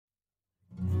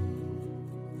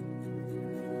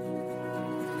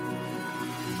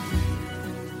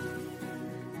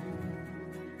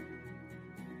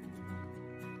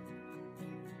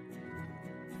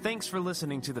Thanks for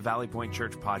listening to the Valley Point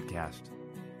Church podcast.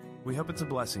 We hope it's a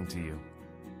blessing to you.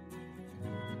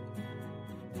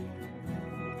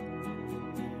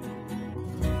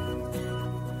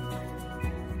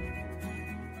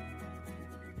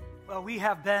 Well, we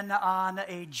have been on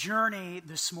a journey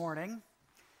this morning.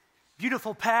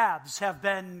 Beautiful paths have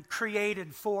been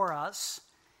created for us.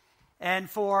 And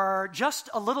for just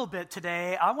a little bit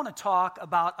today, I want to talk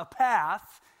about a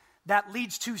path that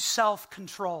leads to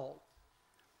self-control.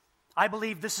 I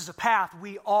believe this is a path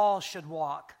we all should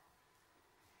walk.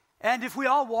 And if we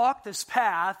all walk this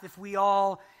path, if we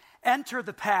all enter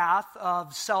the path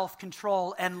of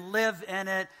self-control and live in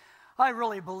it, I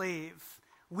really believe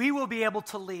we will be able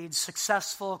to lead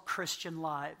successful Christian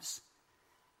lives.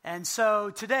 And so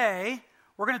today,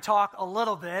 we're going to talk a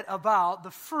little bit about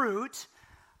the fruit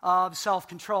of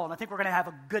self-control. And I think we're going to have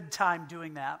a good time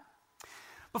doing that.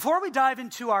 Before we dive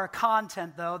into our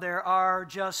content, though, there are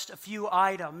just a few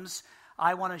items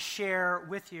I want to share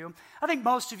with you. I think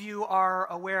most of you are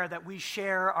aware that we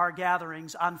share our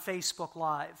gatherings on Facebook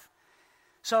Live.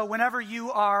 So whenever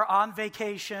you are on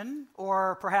vacation,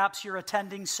 or perhaps you're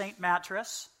attending St.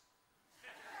 Mattress,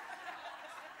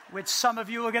 which some of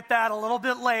you will get that a little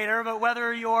bit later, but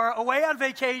whether you're away on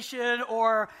vacation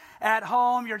or at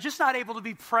home, you're just not able to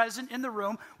be present in the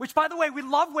room, which, by the way, we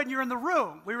love when you're in the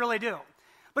room. We really do.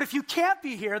 But if you can't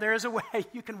be here, there is a way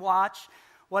you can watch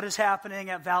what is happening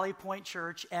at Valley Point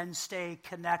Church and stay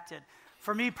connected.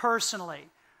 For me personally,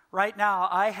 right now,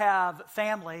 I have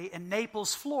family in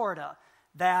Naples, Florida,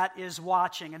 that is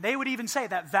watching. And they would even say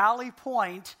that Valley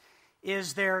Point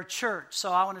is their church.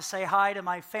 So I want to say hi to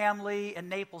my family in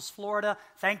Naples, Florida.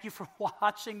 Thank you for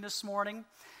watching this morning.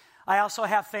 I also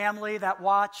have family that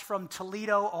watch from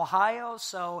Toledo, Ohio.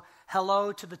 So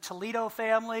hello to the Toledo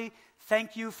family.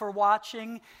 Thank you for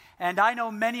watching. And I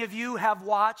know many of you have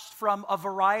watched from a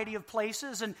variety of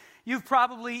places, and you've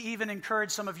probably even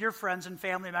encouraged some of your friends and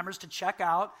family members to check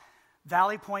out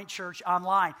Valley Point Church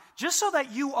online. Just so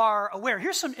that you are aware,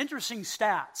 here's some interesting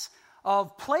stats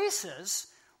of places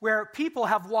where people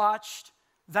have watched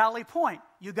Valley Point: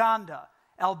 Uganda,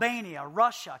 Albania,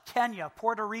 Russia, Kenya,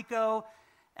 Puerto Rico,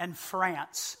 and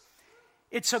France.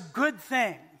 It's a good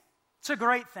thing. It's a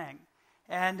great thing.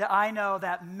 And I know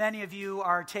that many of you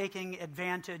are taking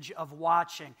advantage of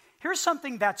watching. Here's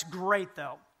something that's great,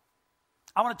 though.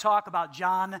 I want to talk about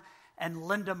John and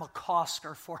Linda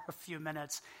McCosker for a few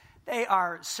minutes. They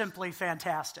are simply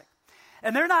fantastic.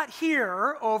 And they're not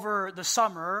here over the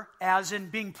summer, as in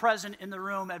being present in the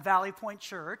room at Valley Point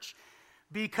Church,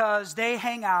 because they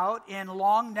hang out in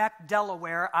Long Neck,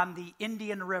 Delaware on the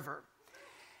Indian River.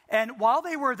 And while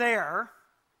they were there,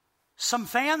 some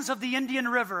fans of the Indian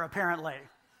River, apparently.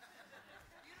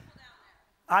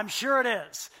 I'm sure it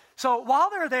is. So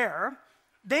while they're there,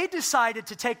 they decided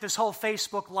to take this whole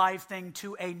Facebook Live thing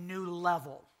to a new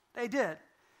level. They did.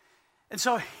 And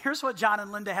so here's what John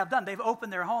and Linda have done. They've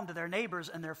opened their home to their neighbors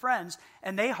and their friends,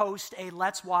 and they host a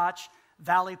Let's Watch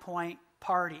Valley Point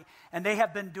party. And they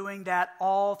have been doing that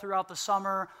all throughout the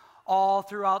summer, all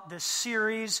throughout this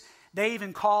series. They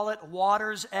even call it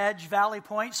Water's Edge Valley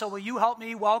Point. So will you help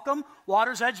me welcome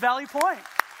Water's Edge Valley Point?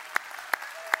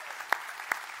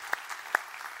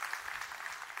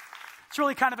 It's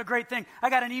really kind of a great thing. I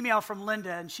got an email from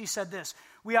Linda, and she said this: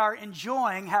 "We are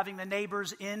enjoying having the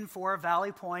neighbors in for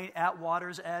Valley Point at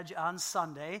Water's Edge on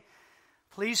Sunday.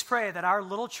 Please pray that our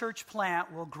little church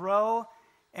plant will grow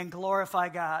and glorify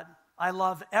God. I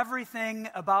love everything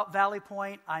about Valley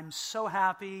Point. I'm so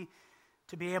happy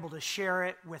to be able to share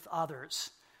it with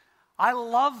others." I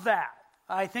love that.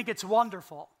 I think it's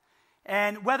wonderful.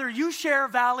 And whether you share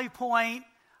Valley Point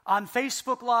on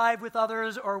Facebook Live with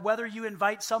others, or whether you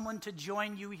invite someone to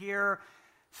join you here,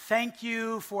 thank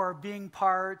you for being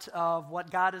part of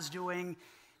what God is doing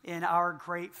in our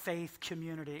great faith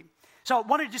community. So I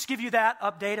wanted to just give you that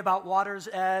update about Water's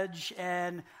Edge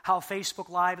and how Facebook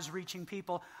Live is reaching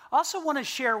people. I also want to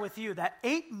share with you that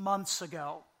 8 months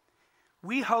ago,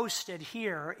 we hosted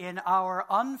here in our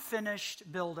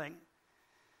unfinished building.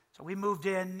 So we moved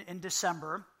in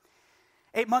December.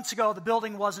 8 months ago, the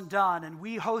building wasn't done, and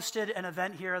we hosted an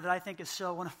event here that I think is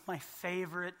still one of my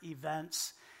favorite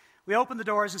events. We opened the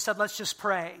doors and said, let's just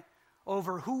pray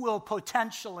over who will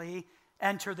potentially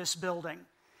enter this building.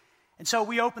 And so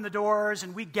we opened the doors,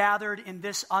 and we gathered in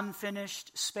this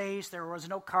unfinished space. There was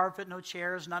no carpet, no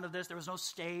chairs, none of this. There was no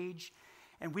stage.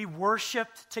 And we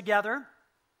worshiped together.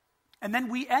 And then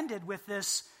we ended with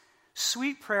this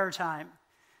sweet prayer time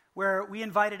where we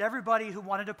invited everybody who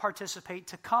wanted to participate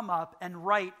to come up and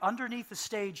write underneath the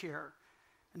stage here.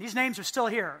 And these names are still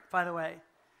here, by the way.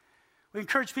 We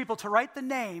encourage people to write the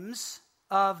names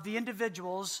of the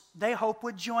individuals they hope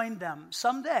would join them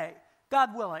someday,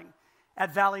 God willing,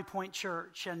 at Valley Point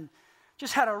Church. And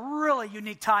just had a really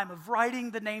unique time of writing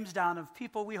the names down of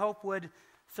people we hope would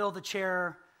fill the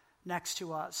chair next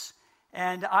to us.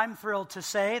 And I'm thrilled to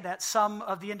say that some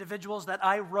of the individuals that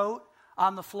I wrote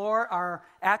on the floor are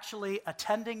actually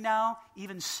attending now,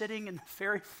 even sitting in the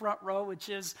very front row, which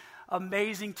is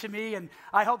amazing to me. And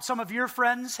I hope some of your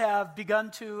friends have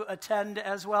begun to attend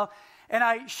as well. And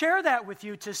I share that with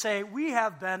you to say we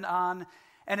have been on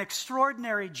an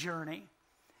extraordinary journey.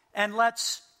 And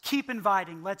let's keep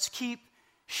inviting, let's keep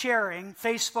sharing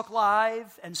Facebook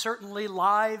Live, and certainly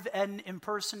live and in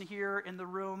person here in the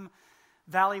room,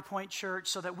 Valley Point Church,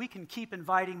 so that we can keep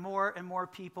inviting more and more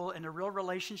people into real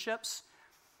relationships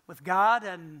with God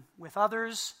and with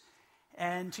others,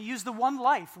 and to use the one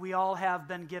life we all have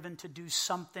been given to do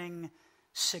something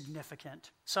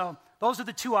significant. So those are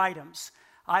the two items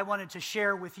I wanted to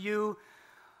share with you.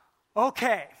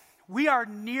 Okay, we are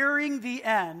nearing the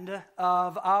end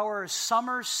of our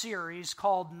summer series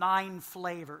called 9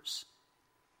 Flavors.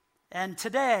 And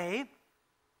today,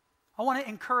 I want to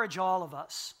encourage all of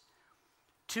us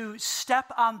to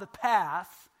step on the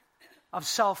path of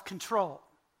self-control.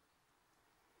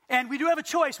 And we do have a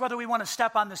choice whether we want to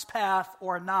step on this path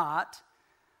or not.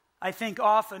 I think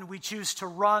often we choose to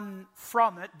run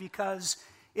from it because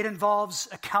it involves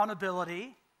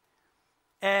accountability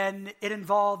and it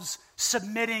involves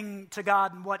submitting to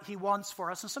God and what He wants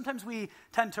for us. And sometimes we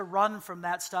tend to run from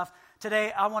that stuff.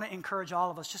 Today, I want to encourage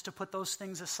all of us just to put those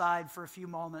things aside for a few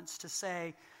moments to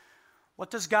say, what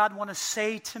does God want to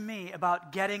say to me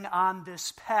about getting on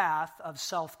this path of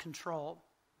self-control?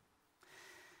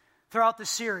 Throughout the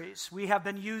series, we have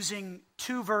been using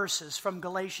 2 verses from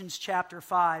Galatians chapter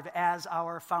 5 as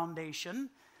our foundation.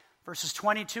 Verses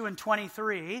 22 and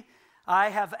 23, I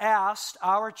have asked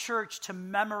our church to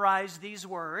memorize these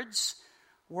words.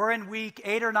 We're in week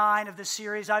 8 or 9 of this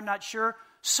series, I'm not sure.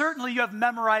 Certainly you have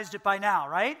memorized it by now,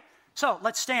 right? So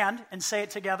let's stand and say it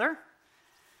together.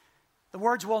 The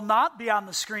words will not be on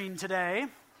the screen today.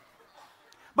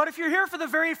 But if you're here for the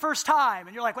very first time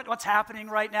and you're like, what's happening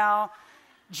right now?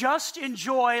 Just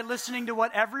enjoy listening to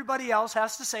what everybody else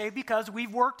has to say, because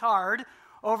we've worked hard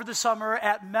over the summer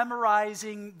at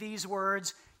memorizing these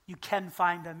words. You can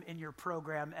find them in your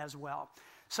program as well.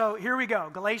 So here we go.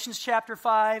 Galatians chapter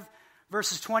 5,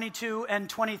 verses 22 and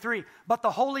 23. But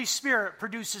the Holy Spirit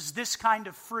produces this kind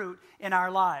of fruit in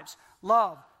our lives: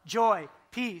 love, joy,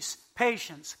 peace,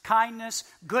 patience, kindness,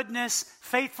 goodness,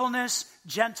 faithfulness,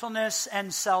 gentleness,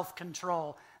 and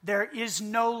self-control. There is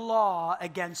no law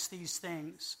against these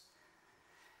things.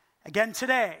 Again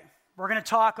today, we're going to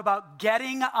talk about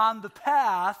getting on the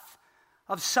path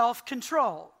of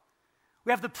self-control.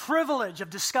 We have the privilege of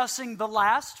discussing the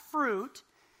last fruit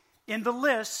in the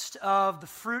list of the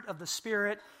fruit of the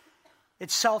Spirit.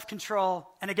 It's self-control.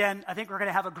 And again, I think we're going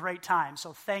to have a great time.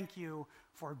 So thank you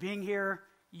for being here.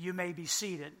 You may be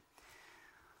seated.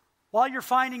 While you're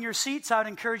finding your seats, I would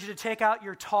encourage you to take out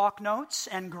your talk notes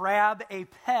and grab a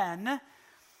pen.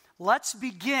 Let's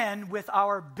begin with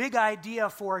our big idea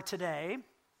for today,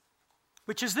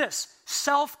 which is this: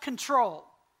 self-control.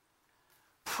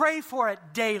 Pray for it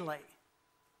daily.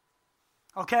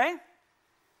 Okay?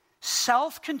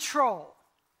 Self-control.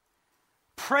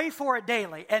 Pray for it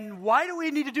daily. And why do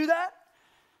we need to do that?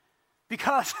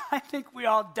 Because I think we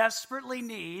all desperately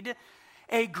need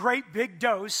a great big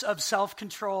dose of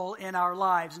self-control in our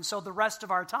lives. And so the rest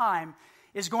of our time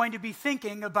is going to be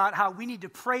thinking about how we need to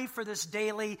pray for this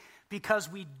daily, because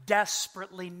we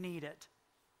desperately need it.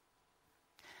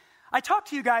 I talk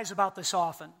to you guys about this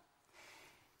often.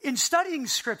 In studying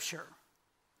Scripture,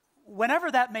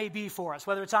 whenever that may be for us,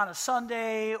 whether it's on a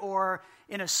Sunday or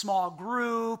in a small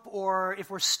group, or if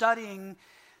we're studying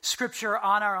Scripture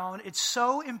on our own, it's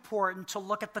so important to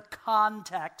look at the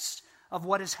context of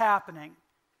what is happening.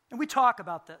 And we talk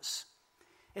about this.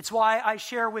 It's why I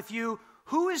share with you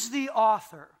who is the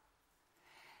author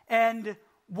and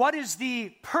what is the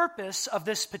purpose of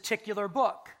this particular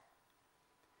book.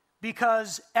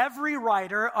 Because every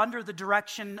writer, under the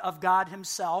direction of God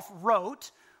Himself,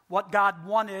 wrote what God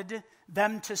wanted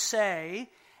them to say,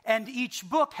 and each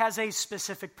book has a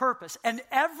specific purpose. And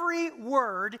every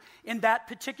word in that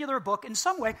particular book, in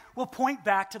some way, will point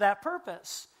back to that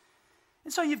purpose.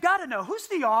 And so you've got to know, who's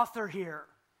the author here?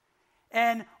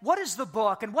 And what is the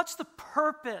book? And what's the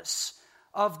purpose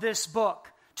of this book?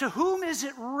 To whom is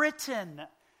it written?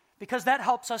 Because that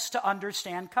helps us to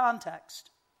understand context.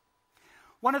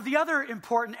 One of the other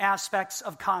important aspects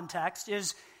of context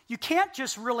is you can't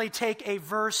just really take a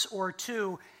verse or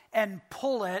two and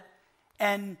pull it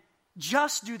and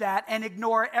just do that and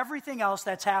ignore everything else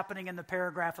that's happening in the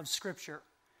paragraph of Scripture.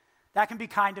 That can be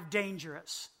kind of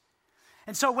dangerous.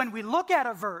 And so when we look at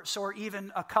a verse or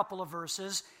even a couple of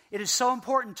verses, it is so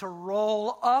important to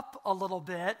roll up a little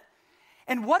bit.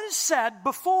 And what is said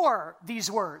before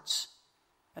these words?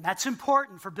 And that's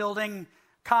important for building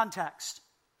context.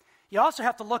 You also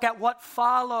have to look at what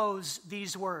follows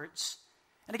these words.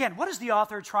 And again, what is the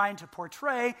author trying to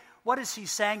portray? What is he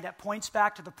saying that points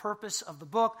back to the purpose of the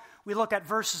book? We look at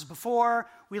verses before,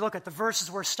 we look at the verses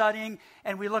we're studying,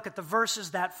 and we look at the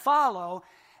verses that follow,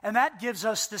 and that gives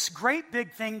us this great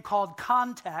big thing called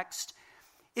context.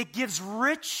 It gives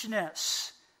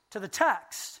richness to the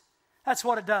text. That's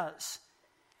what it does.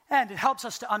 And it helps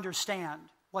us to understand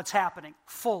what's happening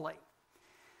fully.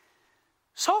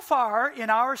 So far in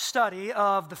our study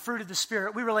of the fruit of the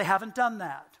Spirit, we really haven't done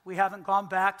that. We haven't gone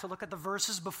back to look at the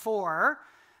verses before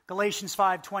Galatians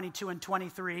 5:22 and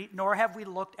 23, nor have we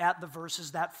looked at the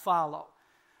verses that follow.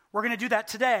 We're going to do that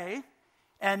today,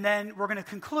 and then we're going to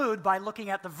conclude by looking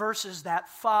at the verses that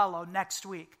follow next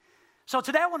week. So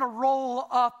today I want to roll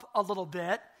up a little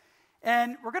bit,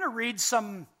 and we're going to read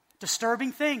some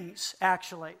disturbing things,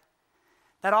 actually,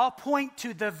 that all point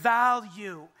to the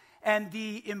value and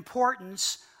the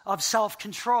importance of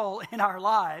self-control in our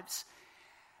lives,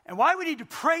 and why we need to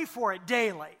pray for it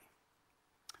daily.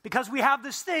 Because we have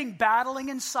this thing battling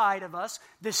inside of us,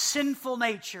 this sinful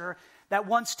nature that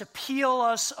wants to peel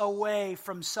us away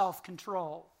from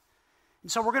self-control.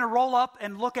 And so we're going to roll up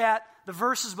and look at the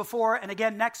verses before, and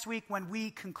again next week when we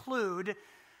conclude,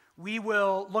 we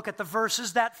will look at the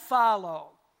verses that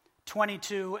follow,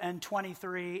 22 and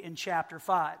 23 in chapter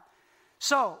 5.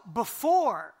 So,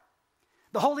 before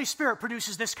the Holy Spirit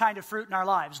produces this kind of fruit in our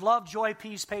lives, love, joy,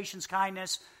 peace, patience,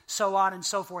 kindness, so on and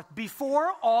so forth.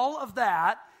 Before all of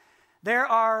that, there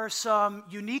are some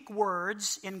unique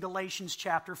words in Galatians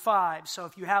chapter 5. So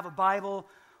if you have a Bible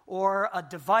or a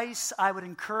device, I would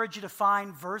encourage you to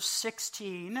find verse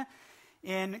 16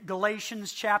 in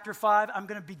Galatians chapter 5. I'm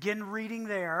going to begin reading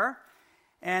there,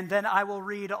 and then I will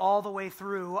read all the way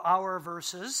through our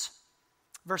verses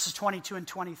 22 and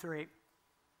 23.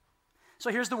 So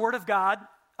here's the word of God,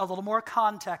 a little more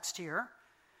context here.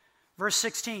 Verse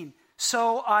 16,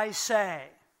 so I say,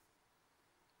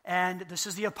 and this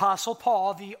is the Apostle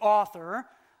Paul, the author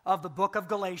of the book of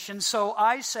Galatians, so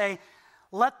I say,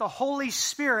 let the Holy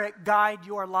Spirit guide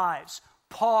your lives.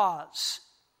 Pause.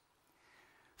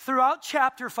 Throughout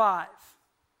chapter 5,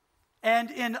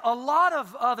 and in a lot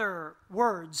of other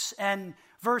words and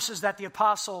verses that the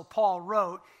Apostle Paul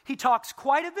wrote, he talks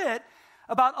quite a bit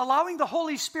about allowing the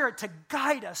Holy Spirit to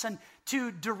guide us and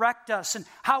to direct us and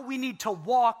how we need to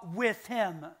walk with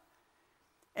Him.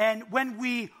 And when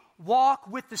we walk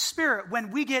with the Spirit,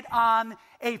 when we get on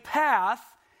a path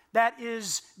that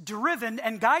is driven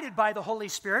and guided by the Holy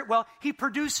Spirit, well, He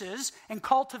produces and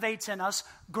cultivates in us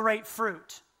great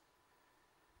fruit.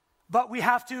 But we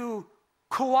have to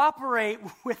cooperate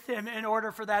with Him in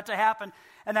order for that to happen.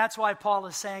 And that's why Paul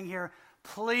is saying here,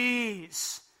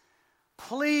 please,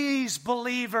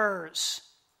 believers,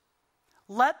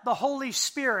 let the Holy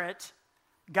Spirit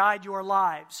guide your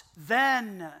lives.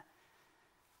 Then,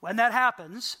 when that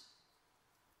happens,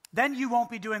 then you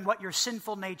won't be doing what your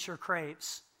sinful nature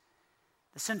craves.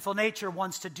 The sinful nature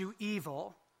wants to do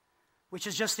evil, which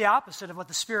is just the opposite of what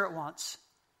the Spirit wants.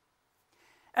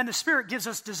 And the Spirit gives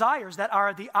us desires that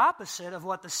are the opposite of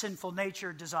what the sinful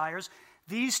nature desires.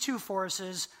 These two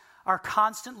forces are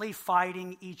constantly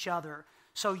fighting each other.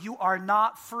 So you are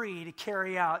not free to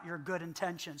carry out your good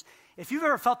intentions. If you've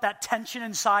ever felt that tension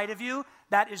inside of you,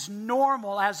 that is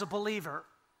normal as a believer.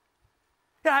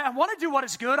 Yeah, I want to do what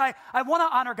is good. I want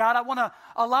to honor God. I want to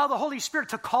allow the Holy Spirit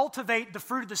to cultivate the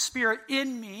fruit of the Spirit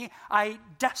in me. I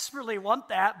desperately want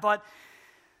that, but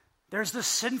there's the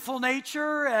sinful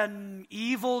nature and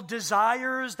evil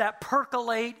desires that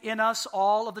percolate in us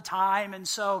all of the time, and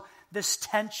so this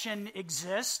tension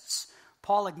exists.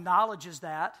 Paul acknowledges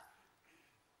that.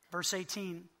 Verse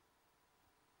 18,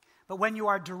 but when you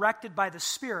are directed by the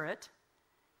Spirit,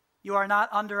 you are not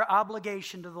under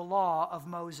obligation to the law of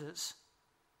Moses.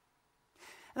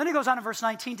 And then he goes on in verse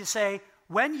 19 to say,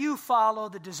 when you follow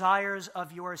the desires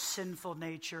of your sinful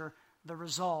nature, the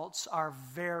results are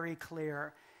very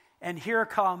clear. And here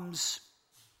comes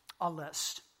a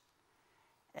list.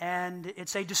 And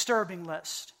it's a disturbing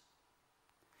list.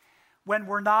 When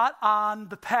we're not on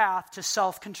the path to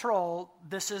self-control,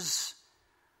 this is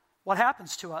what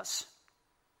happens to us.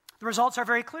 The results are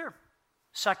very clear.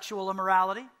 Sexual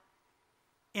immorality,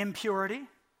 impurity,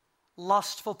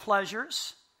 lustful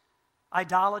pleasures,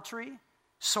 idolatry,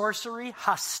 sorcery,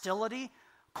 hostility,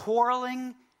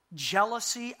 quarreling,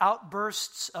 jealousy,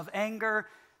 outbursts of anger,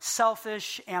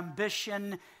 selfish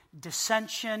ambition,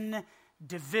 dissension,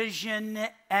 division,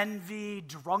 envy,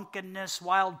 drunkenness,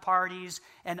 wild parties,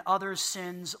 and other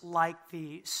sins like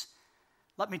these.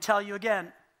 Let me tell you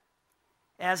again,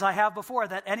 as I have before,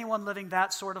 that anyone living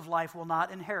that sort of life will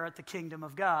not inherit the kingdom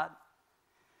of God.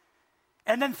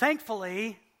 And then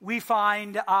thankfully, we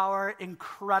find our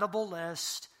incredible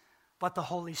list, but the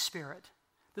Holy Spirit.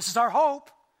 This is our hope.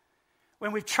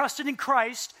 When we've trusted in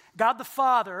Christ, God the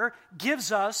Father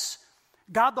gives us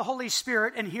God the Holy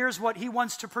Spirit, and here's what he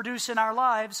wants to produce in our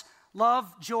lives: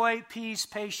 love, joy, peace,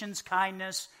 patience,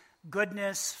 kindness,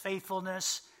 goodness,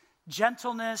 faithfulness,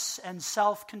 gentleness, and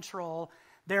self-control.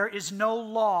 There is no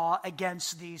law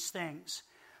against these things.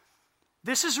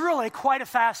 This is really quite a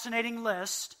fascinating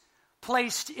list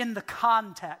placed in the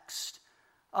context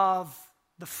of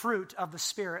the fruit of the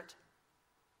Spirit.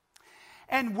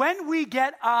 And when we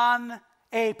get on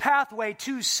a pathway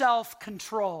to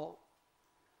self-control,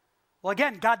 well,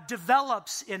 again, God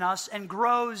develops in us and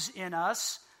grows in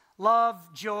us love,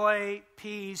 joy,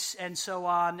 peace, and so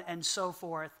on and so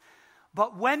forth.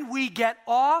 But when we get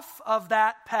off of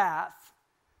that path,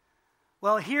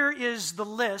 well, here is the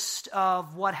list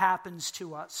of what happens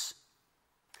to us.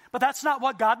 But that's not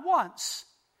what God wants.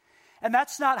 And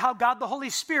that's not how God the Holy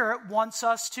Spirit wants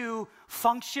us to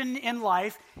function in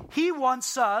life. He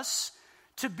wants us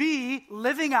to be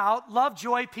living out love,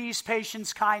 joy, peace,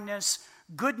 patience, kindness,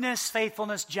 goodness,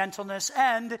 faithfulness, gentleness,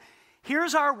 and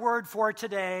here's our word for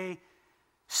today: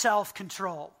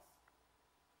 self-control.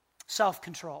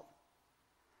 Self-control.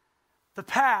 The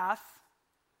path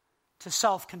to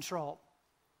self-control.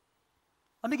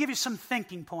 Let me give you some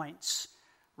thinking points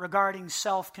regarding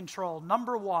self-control.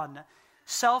 Number one,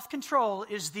 self-control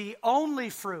is the only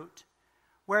fruit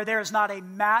where there is not a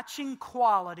matching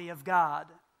quality of God,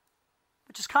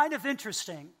 which is kind of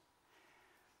interesting.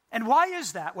 And why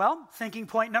is that? Well, thinking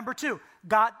point number two,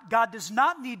 God does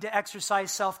not need to exercise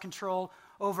self-control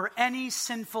over any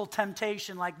sinful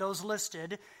temptation like those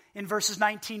listed in verses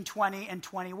 19, 20, and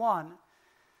 21.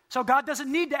 So God doesn't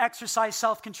need to exercise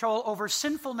self-control over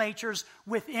sinful natures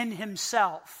within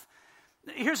himself.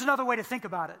 Here's another way to think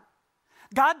about it.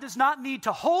 God does not need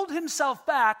to hold himself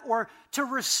back or to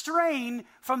restrain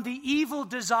from the evil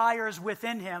desires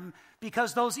within him,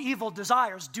 because those evil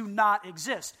desires do not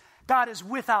exist. God is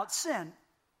without sin.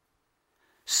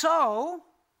 So,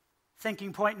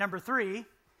 thinking point number three,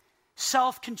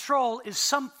 self-control is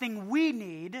something we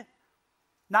need,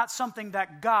 not something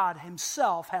that God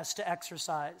himself has to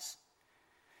exercise.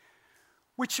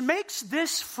 Which makes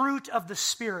this fruit of the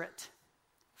Spirit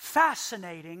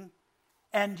fascinating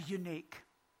and unique.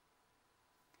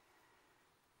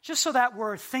 Just so that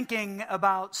we're thinking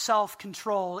about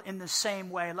self-control in the same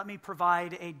way, let me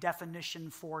provide a definition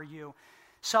for you.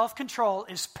 Self-control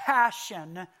is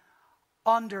passion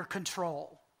under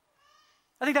control.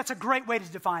 I think that's a great way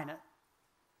to define it.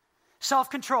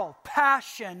 Self-control,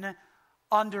 passion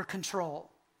under control.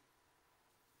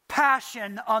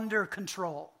 Passion under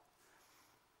control.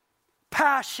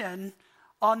 Passion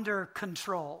under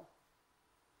control.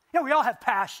 You know, we all have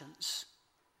passions,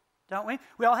 don't we?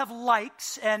 We all have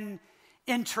likes and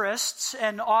interests,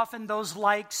 and often those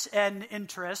likes and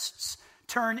interests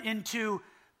turn into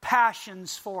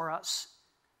passions for us.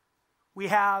 We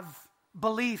have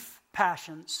belief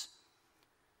passions.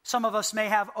 Some of us may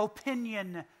have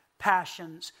opinion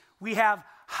passions. We have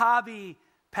hobby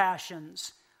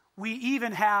passions. We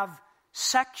even have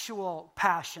sexual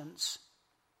passions.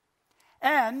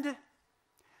 And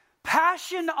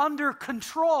passion under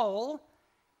control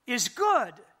is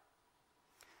good.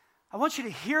 I want you to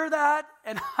hear that,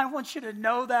 and I want you to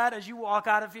know that as you walk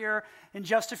out of here in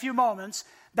just a few moments,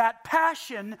 that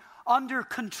passion under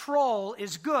control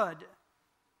is good.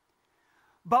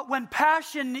 But when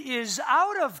passion is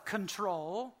out of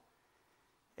control,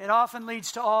 it often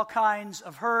leads to all kinds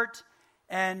of hurt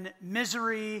and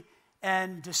misery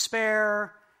and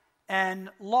despair and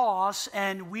loss,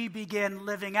 and we begin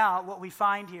living out what we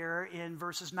find here in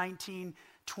verses 19,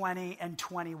 20, and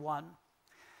 21.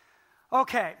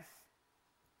 Okay,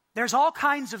 there's all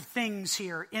kinds of things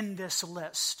here in this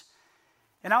list.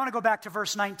 And I want to go back to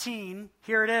verse 19.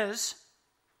 Here it is.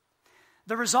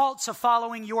 The results of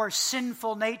following your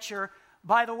sinful nature.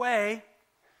 By the way,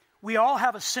 we all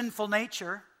have a sinful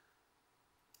nature.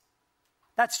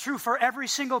 That's true for every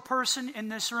single person in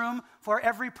this room, for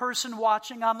every person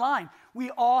watching online. We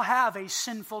all have a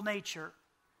sinful nature.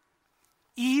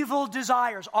 Evil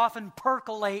desires often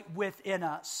percolate within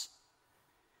us.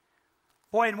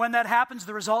 Boy, and when that happens,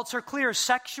 the results are clear.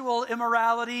 Sexual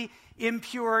immorality,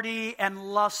 impurity,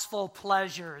 and lustful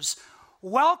pleasures.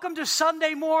 Welcome to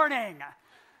Sunday morning.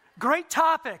 Great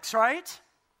topics, right?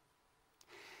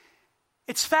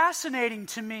 It's fascinating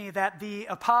to me that the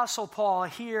Apostle Paul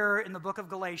here in the book of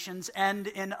Galatians and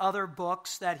in other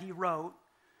books that he wrote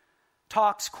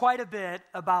talks quite a bit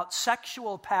about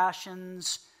sexual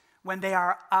passions when they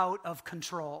are out of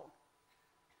control.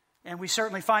 And we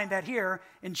certainly find that here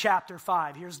in chapter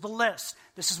 5. Here's the list.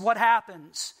 This is what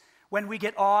happens when we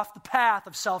get off the path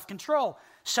of self-control.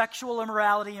 Sexual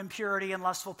immorality, impurity, and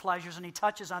lustful pleasures. And he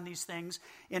touches on these things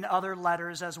in other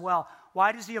letters as well.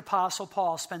 Why does the Apostle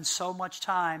Paul spend so much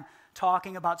time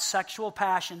talking about sexual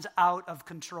passions out of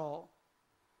control?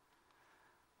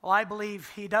 Well, I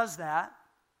believe he does that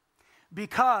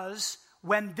because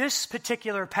when this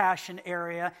particular passion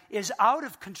area is out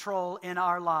of control in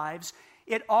our lives,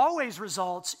 it always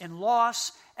results in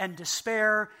loss and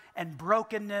despair and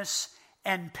brokenness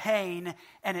and pain,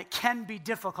 and it can be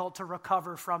difficult to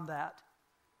recover from that.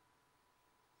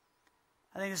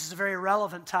 I think this is a very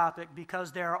relevant topic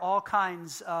because there are all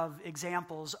kinds of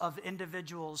examples of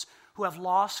individuals who have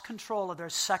lost control of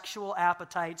their sexual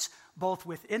appetites, both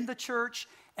within the church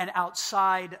and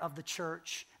outside of the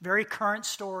church. Very current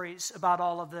stories about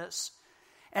all of this.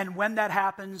 And when that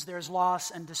happens, there's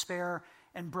loss and despair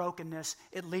and brokenness.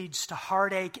 It leads to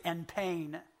heartache and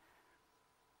pain.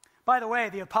 By the way,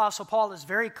 the Apostle Paul is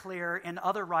very clear in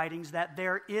other writings that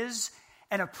there is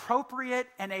an appropriate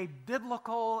and a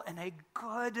biblical and a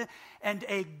good and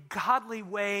a godly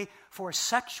way for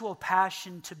sexual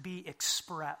passion to be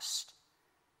expressed.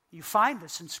 You find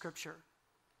this in Scripture.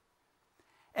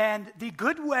 And the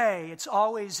good way it's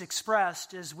always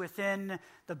expressed is within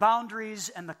the boundaries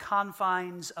and the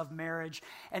confines of marriage.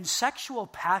 And sexual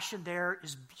passion there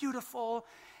is beautiful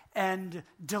and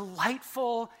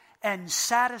delightful and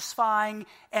satisfying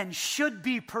and should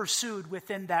be pursued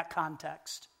within that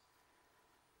context.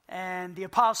 And the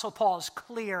Apostle Paul is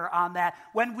clear on that.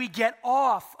 When we get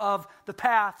off of the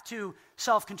path to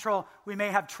self-control, we may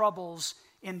have troubles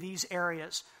in these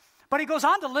areas. But he goes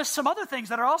on to list some other things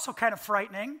that are also kind of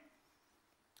frightening.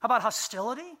 How about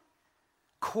hostility,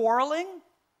 quarreling,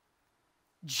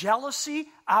 jealousy,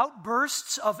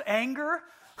 outbursts of anger?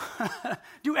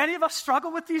 Do any of us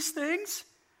struggle with these things?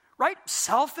 Right?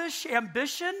 Selfish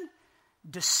ambition,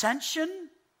 dissension,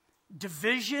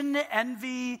 division,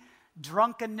 envy,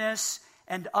 drunkenness,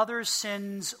 and other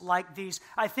sins like these.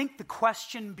 I think the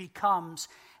question becomes,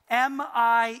 am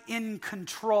I in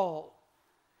control?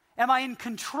 Am I in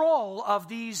control of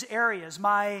these areas?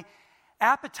 My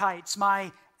appetites,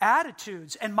 my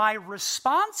attitudes, and my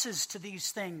responses to these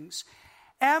things.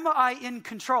 Am I in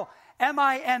control? Am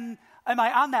I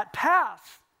on that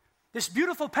path? This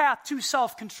beautiful path to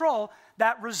self-control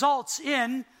that results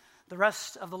in the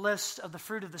rest of the list of the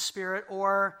fruit of the Spirit,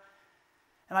 or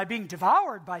am I being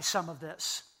devoured by some of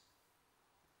this?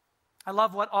 I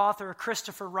love what author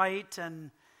Christopher Wright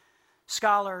and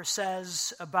scholar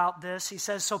says about this. He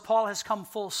says, so Paul has come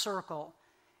full circle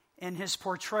in his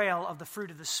portrayal of the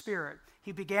fruit of the Spirit.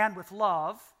 He began with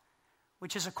love,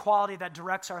 which is a quality that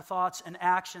directs our thoughts and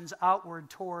actions outward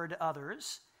toward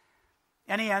others.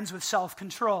 And he ends with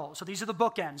self-control. So these are the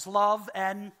bookends, love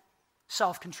and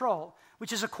self-control,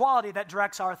 which is a quality that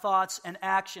directs our thoughts and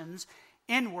actions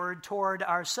inward toward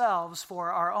ourselves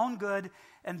for our own good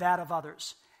and that of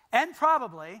others. And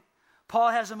probably, Paul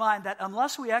has in mind that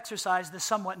unless we exercise this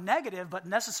somewhat negative but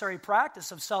necessary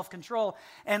practice of self-control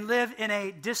and live in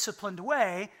a disciplined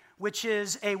way, which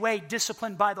is a way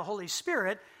disciplined by the Holy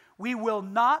Spirit, we will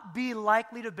not be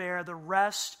likely to bear the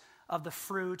rest of the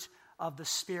fruit of the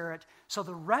Spirit. So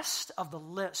the rest of the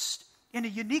list, in a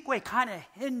unique way, kind of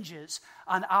hinges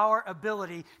on our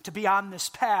ability to be on this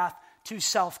path to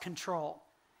self-control.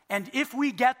 And if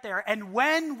we get there, and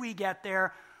when we get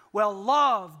there, well,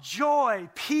 love, joy,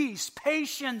 peace,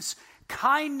 patience,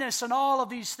 kindness, and all of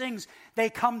these things,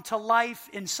 they come to life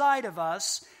inside of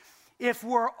us. If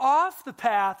we're off the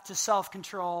path to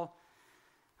self-control,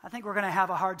 I think we're going to have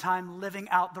a hard time living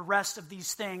out the rest of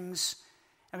these things.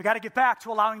 And we've got to get back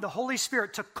to allowing the Holy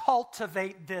Spirit to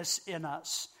cultivate this in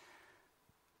us.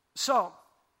 So,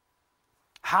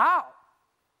 how?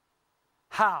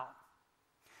 How?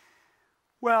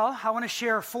 Well, I want to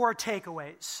share 4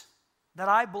 takeaways that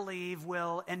I believe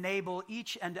will enable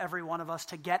each and every one of us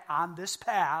to get on this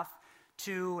path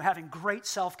to having great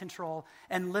self-control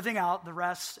and living out the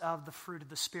rest of the fruit of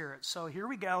the Spirit. So here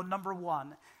we go. Number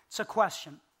 1, it's a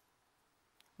question.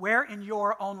 Where in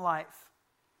your own life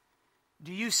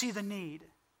do you see the need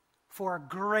for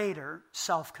greater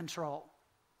self-control?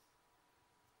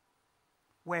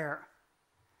 Where?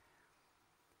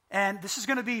 And this is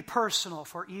going to be personal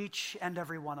for each and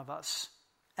every one of us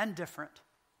and different.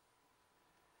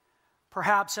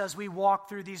 Perhaps as we walk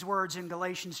through these words in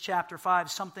Galatians chapter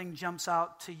 5, something jumps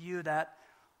out to you that,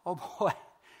 oh boy,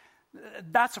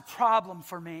 that's a problem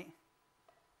for me.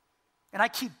 And I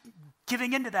keep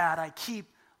giving into that. I keep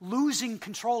losing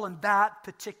control in that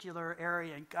particular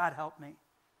area, and God help me.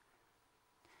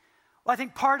 Well, I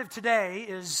think part of today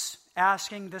is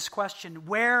asking this question: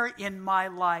 where in my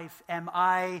life am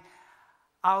I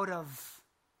out of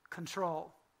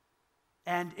control?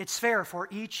 And it's fair for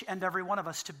each and every one of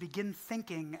us to begin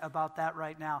thinking about that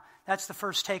right now. That's the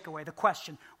first takeaway, the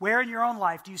question. Where in your own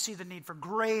life do you see the need for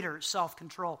greater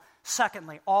self-control?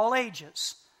 Secondly, all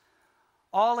ages,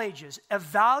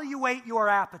 evaluate your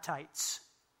appetites.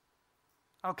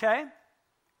 Okay?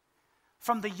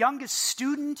 From the youngest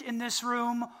student in this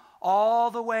room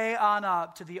all the way on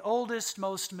up to the oldest,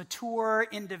 most mature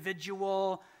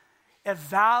individual,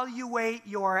 evaluate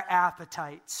your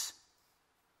appetites.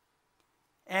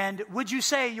 And would you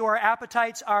say your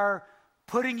appetites are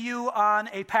putting you on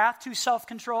a path to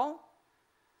self-control,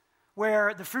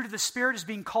 where the fruit of the Spirit is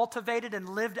being cultivated and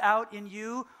lived out in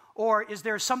you? Or is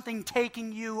there something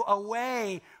taking you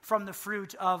away from the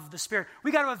fruit of the Spirit?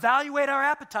 We got to evaluate our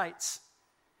appetites,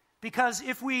 because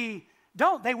if we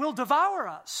don't, they will devour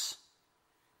us.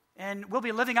 And we'll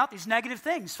be living out these negative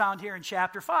things found here in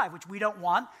chapter 5, which we don't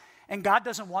want, and God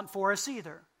doesn't want for us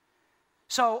either.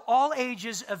 So, all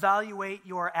ages, evaluate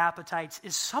your appetites.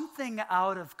 Is something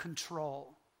out of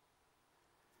control?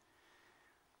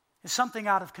 Is something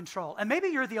out of control? And maybe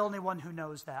you're the only one who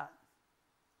knows that,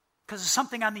 because there's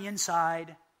something on the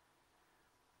inside.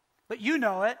 But you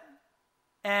know it,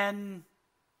 and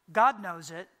God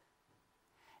knows it.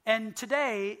 And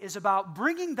today is about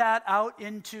bringing that out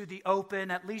into the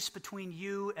open, at least between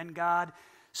you and God,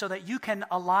 so that you can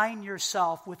align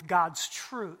yourself with God's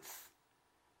truth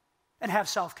and have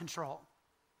self-control.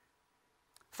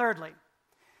 Thirdly,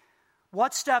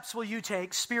 what steps will you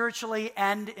take spiritually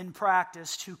and in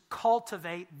practice to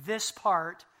cultivate this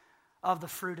part of the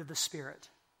fruit of the Spirit?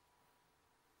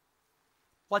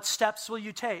 What steps will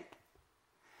you take?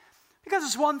 Because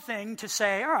it's one thing to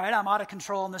say, all right, I'm out of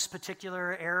control in this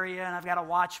particular area and I've got to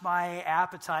watch my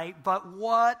appetite, but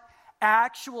what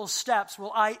actual steps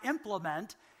will I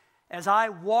implement as I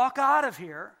walk out of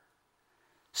here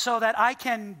so that I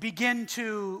can begin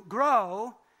to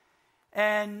grow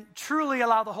and truly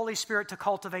allow the Holy Spirit to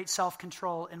cultivate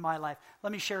self-control in my life?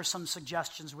 Let me share some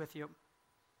suggestions with you.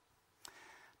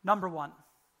 Number one,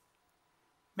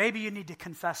 maybe you need to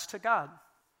confess to God.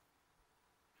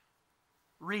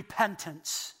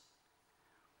 Repentance.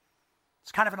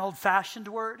 It's kind of an old-fashioned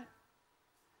word.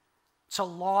 It's a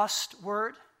lost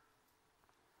word.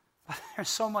 But there's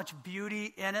so much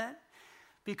beauty in it,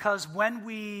 because when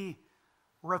we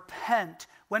repent,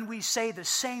 when we say the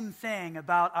same thing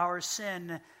about our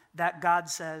sin that God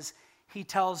says, He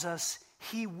tells us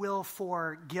He will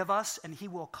forgive us and He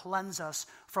will cleanse us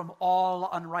from all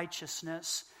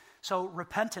unrighteousness. So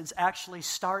repentance actually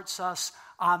starts us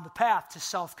on the path to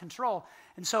self-control.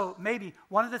 And so maybe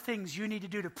one of the things you need to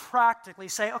do to practically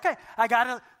say, okay, I got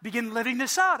to begin living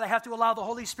this out. I have to allow the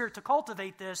Holy Spirit to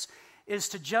cultivate this, is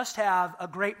to just have a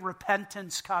great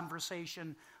repentance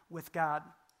conversation with God.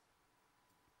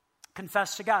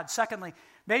 Confess to God. Secondly,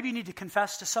 maybe you need to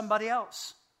confess to somebody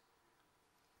else.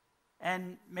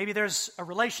 And maybe there's a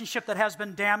relationship that has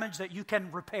been damaged that you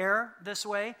can repair this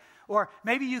way. Or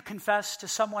maybe you confess to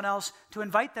someone else to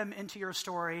invite them into your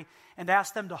story and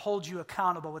ask them to hold you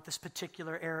accountable with this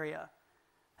particular area.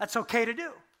 That's okay to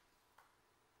do.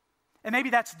 And maybe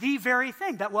that's the very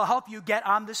thing that will help you get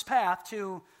on this path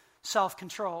to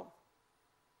self-control.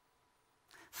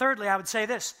 Thirdly, I would say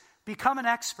this: become an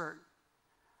expert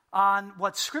on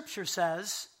what Scripture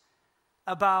says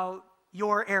about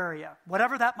your area,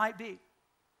 whatever that might be.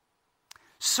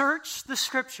 Search the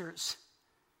Scriptures.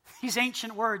 These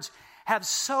ancient words have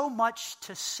so much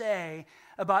to say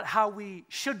about how we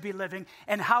should be living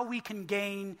and how we can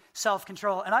gain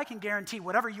self-control. And I can guarantee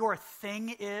whatever your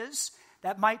thing is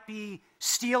that might be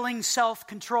stealing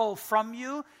self-control from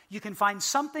you, you can find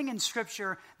something in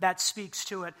Scripture that speaks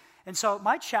to it. And so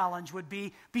my challenge would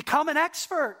be, become an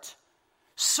expert.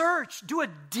 Search, do a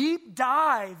deep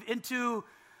dive into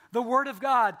the Word of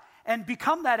God and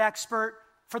become that expert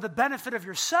for the benefit of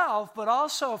yourself, but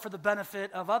also for the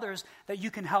benefit of others, that you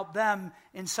can help them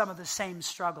in some of the same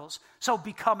struggles. So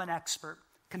become an expert.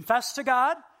 Confess to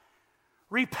God,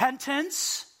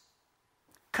 repentance,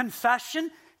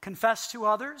 confession, confess to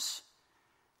others,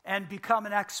 and become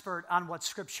an expert on what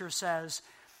Scripture says.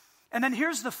 And then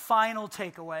here's the final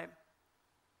takeaway,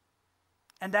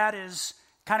 and that is,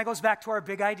 kind of goes back to our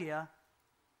big idea: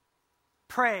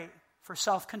 pray for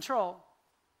self-control.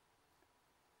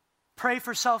 pray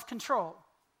for self-control.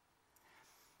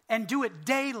 And do it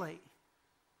daily.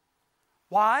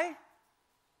 Why?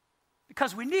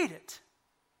 Because we need it.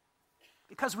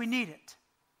 Because we need it.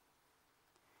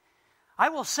 I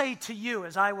will say to you,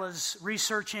 as I was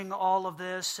researching all of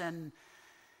this and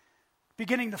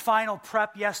beginning the final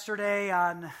prep yesterday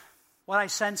on what I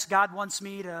sense God wants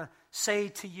me to say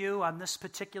to you on this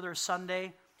particular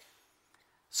Sunday,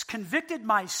 it's convicted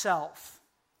myself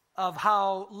of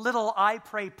how little I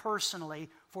pray personally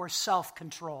for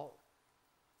self-control.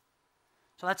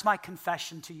 So that's my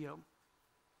confession to you.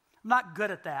 I'm not good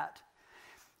at that.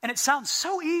 And it sounds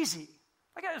so easy.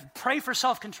 I got to pray for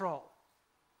self-control.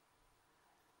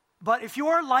 But if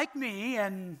you're like me,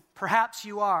 and perhaps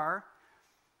you are,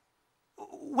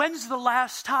 when's the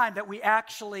last time that we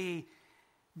actually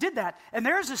did that? And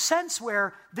there's a sense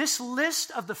where this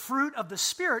list of the fruit of the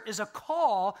Spirit is a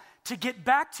call to get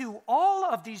back to all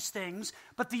of these things,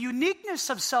 but the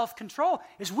uniqueness of self-control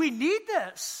is we need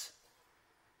this.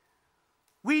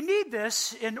 We need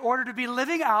this in order to be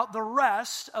living out the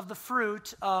rest of the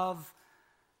fruit of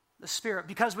the Spirit.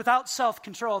 Because without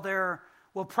self-control, there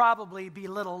will probably be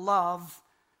little love,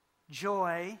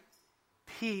 joy,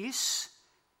 peace,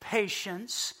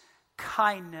 patience,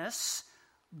 kindness,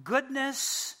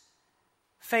 goodness,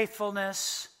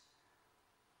 faithfulness,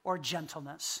 or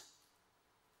gentleness.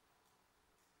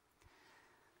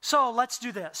 So let's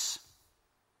do this.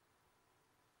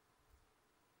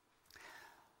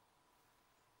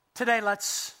 Today,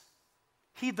 let's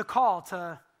heed the call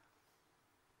to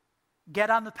get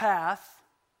on the path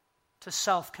to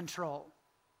self-control.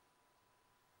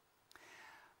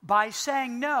 By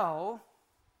saying no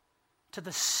to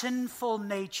the sinful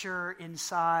nature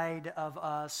inside of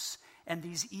us and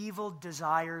these evil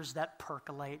desires that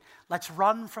percolate. Let's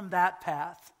run from that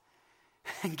path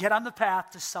and get on the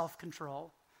path to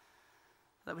self-control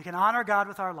so that we can honor God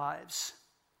with our lives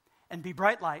and be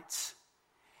bright lights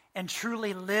and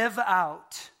truly live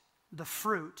out the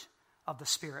fruit of the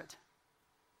Spirit.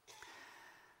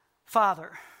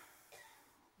 Father,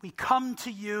 we come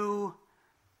to you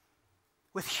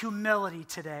with humility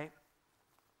today.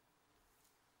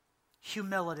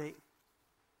 Humility.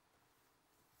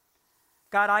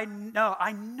 God, I know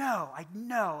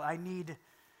I need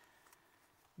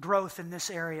growth in this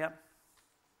area.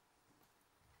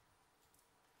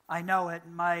 I know it.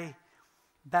 My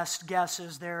best guess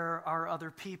is there are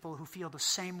other people who feel the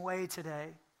same way today.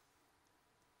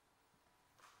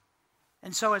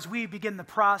 And so as we begin the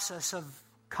process of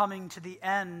coming to the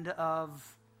end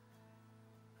of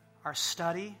our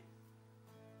study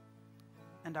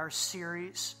and our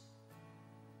series,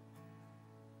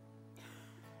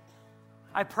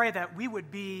 I pray that we would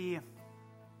be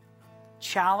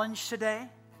challenged today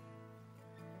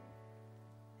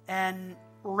and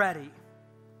ready.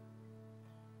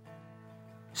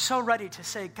 So ready to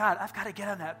say, God, I've got to get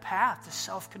on that path to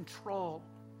self-control.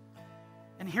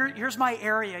 And here's my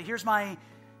area. Here's my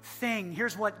thing.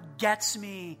 Here's what gets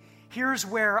me. Here's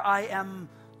where I am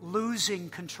losing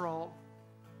control.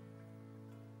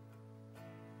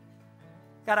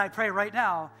 God, I pray right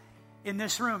now in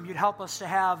this room you'd help us to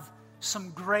have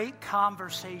some great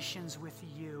conversations with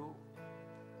you.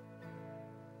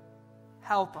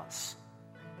 Help us.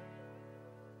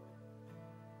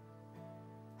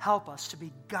 Help us to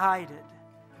be guided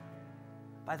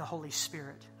by the Holy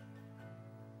Spirit.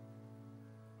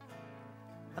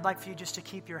 I'd like for you just to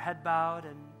keep your head bowed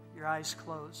and your eyes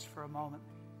closed for a moment.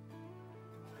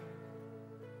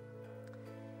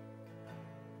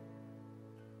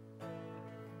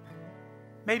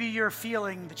 Maybe you're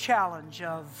feeling the challenge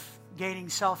of gaining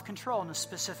self-control in a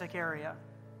specific area.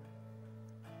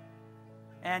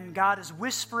 And God is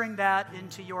whispering that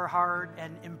into your heart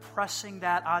and impressing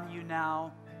that on you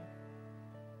now.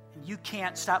 And you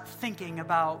can't stop thinking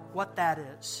about what that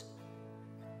is.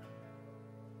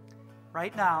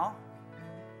 Right now,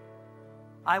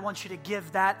 I want you to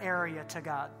give that area to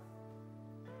God.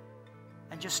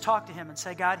 And just talk to Him and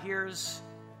say, God, here's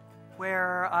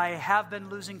where I have been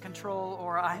losing control,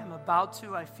 or I am about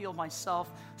to. I feel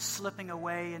myself slipping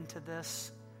away into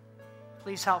this.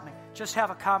 Please help me. Just have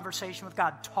a conversation with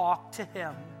God. Talk to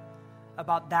Him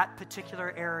about that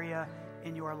particular area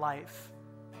in your life.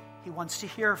 He wants to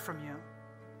hear from you.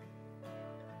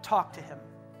 Talk to Him.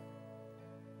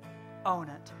 Own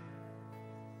it.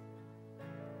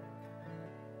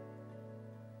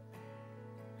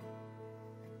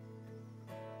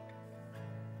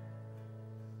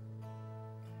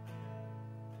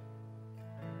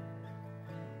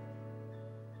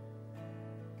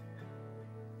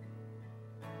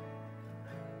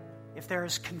 If there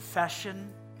is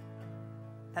confession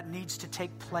that needs to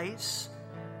take place,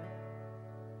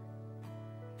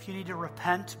 If you need to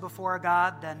repent before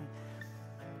God, then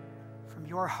from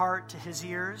your heart to his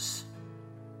ears,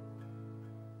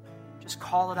 just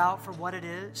call it out for what it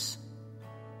is.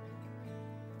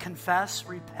 Confess,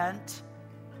 repent.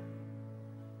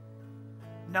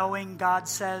 Knowing God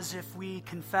says if we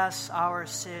confess our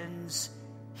sins,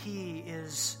 he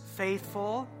is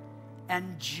faithful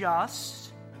and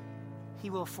just. He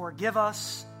will forgive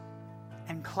us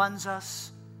and cleanse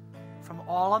us from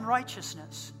all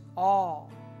unrighteousness. All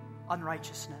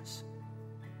unrighteousness.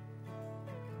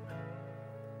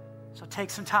 So take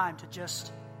some time to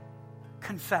just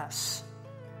confess.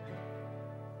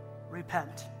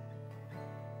 Repent.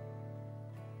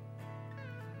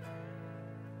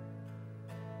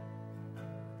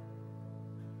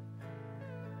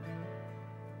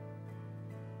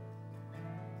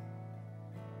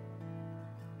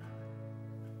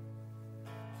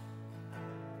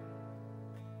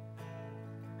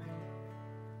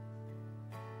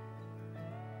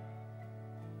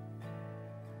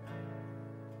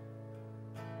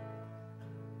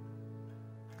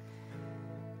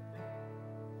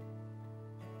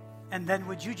 And then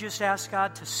would you just ask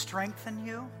God to strengthen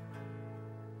you?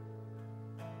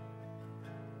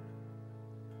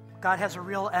 God has a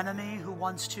real enemy who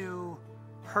wants to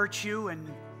hurt you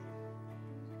and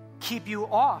keep you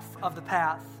off of the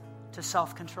path to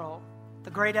self-control. The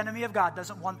great enemy of God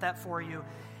doesn't want that for you.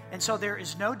 And so there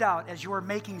is no doubt as you're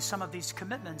making some of these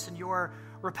commitments and you're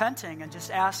repenting and just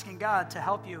asking God to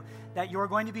help you, that you're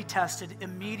going to be tested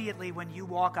immediately when you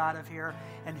walk out of here.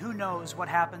 And who knows what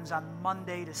happens on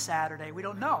Monday to Saturday. We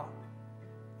don't know.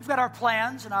 We've got our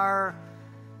plans and our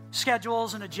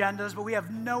schedules and agendas, but we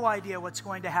have no idea what's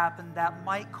going to happen that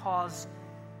might cause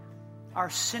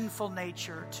our sinful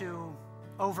nature to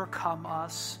overcome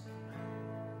us,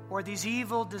 or these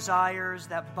evil desires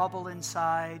that bubble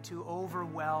inside to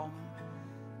overwhelm.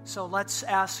 So let's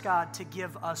ask God to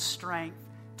give us strength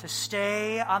to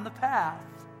stay on the path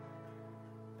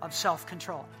of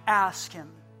self-control. Ask him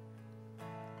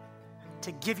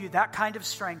to give you that kind of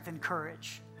strength and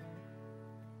courage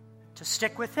to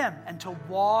stick with him and to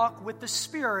walk with the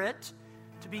Spirit,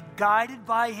 to be guided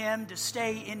by him, to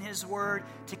stay in his word,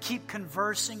 to keep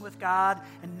conversing with God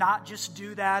and not just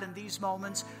do that in these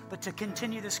moments, but to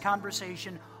continue this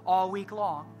conversation all week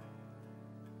long.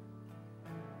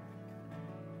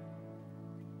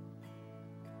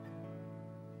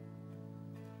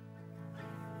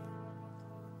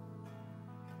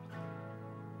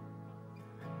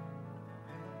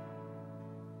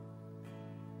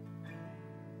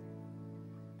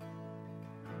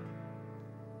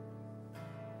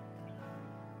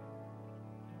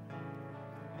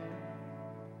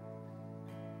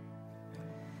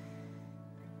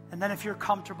 And then if you're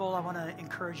comfortable, I want to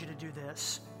encourage you to do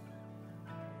this.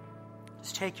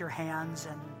 Just take your hands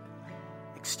and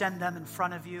extend them in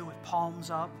front of you with palms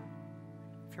up,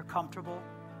 if you're comfortable.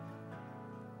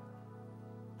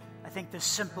 I think this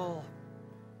simple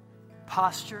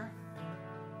posture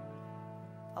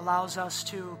allows us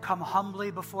to come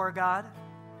humbly before God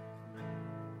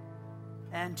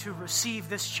and to receive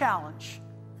this challenge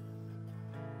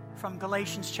from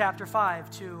Galatians chapter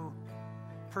 5 to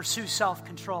pursue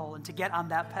self-control and to get on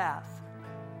that path.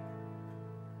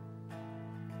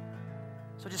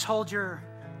 So just hold your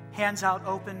hands out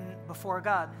open before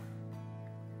God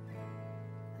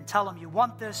and tell him you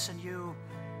want this and you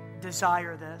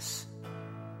desire this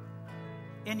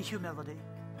in humility.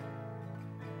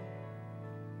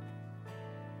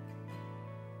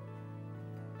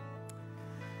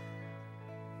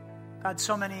 God,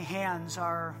 so many hands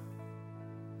are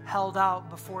held out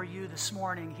before you this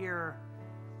morning here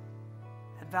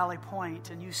at Valley Point,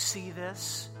 and you see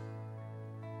this,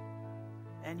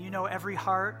 and you know every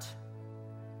heart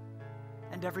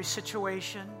and every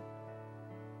situation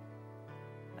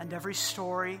and every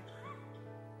story.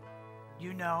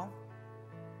 You know.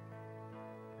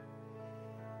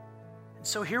 And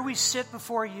so here we sit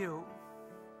before you,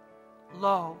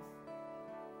 low,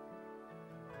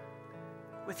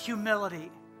 with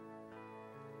humility,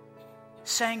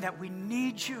 saying that we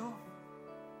need you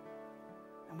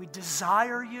and we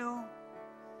desire you,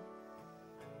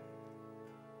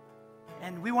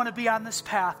 and we want to be on this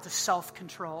path to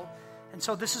self-control. And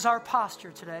so this is our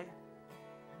posture today.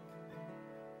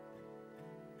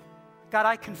 God,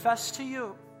 I confess to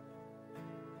you,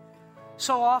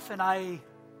 so often I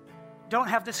don't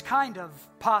have this kind of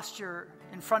posture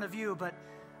in front of you, but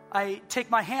I take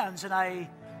my hands and I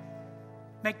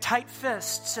make tight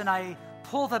fists and I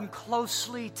pull them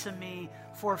closely to me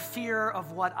for fear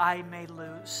of what I may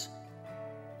lose.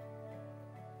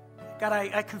 God,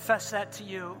 I confess that to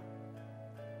you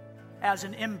as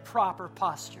an improper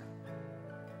posture.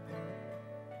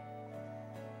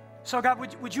 So God,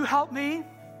 would you help me?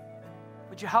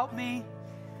 Would you help me?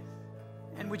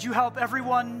 And would you help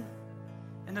everyone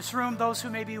in this room, those who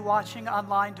may be watching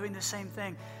online doing the same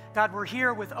thing? God, we're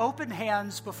here with open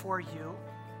hands before you.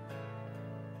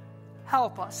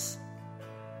 Help us.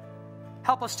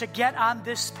 Help us to get on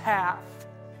this path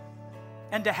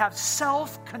and to have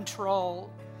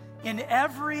self-control in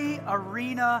every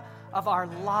arena of our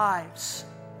lives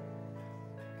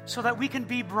so that we can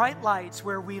be bright lights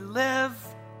where we live,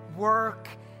 work,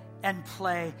 and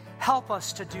play. Help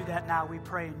us to do that now, we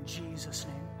pray in Jesus'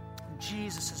 name. In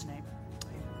Jesus' name.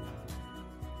 Amen.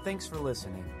 Thanks for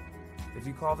listening. If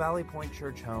you call Valley Point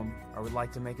Church home or would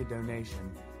like to make a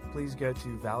donation, please go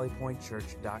to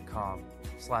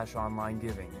valleypointchurch.com/online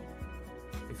giving.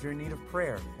 If you're in need of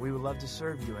prayer, we would love to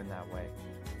serve you in that way.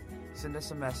 Send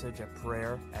us a message at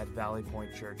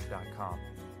prayer@valleypointchurch.com.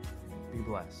 Be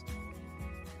blessed.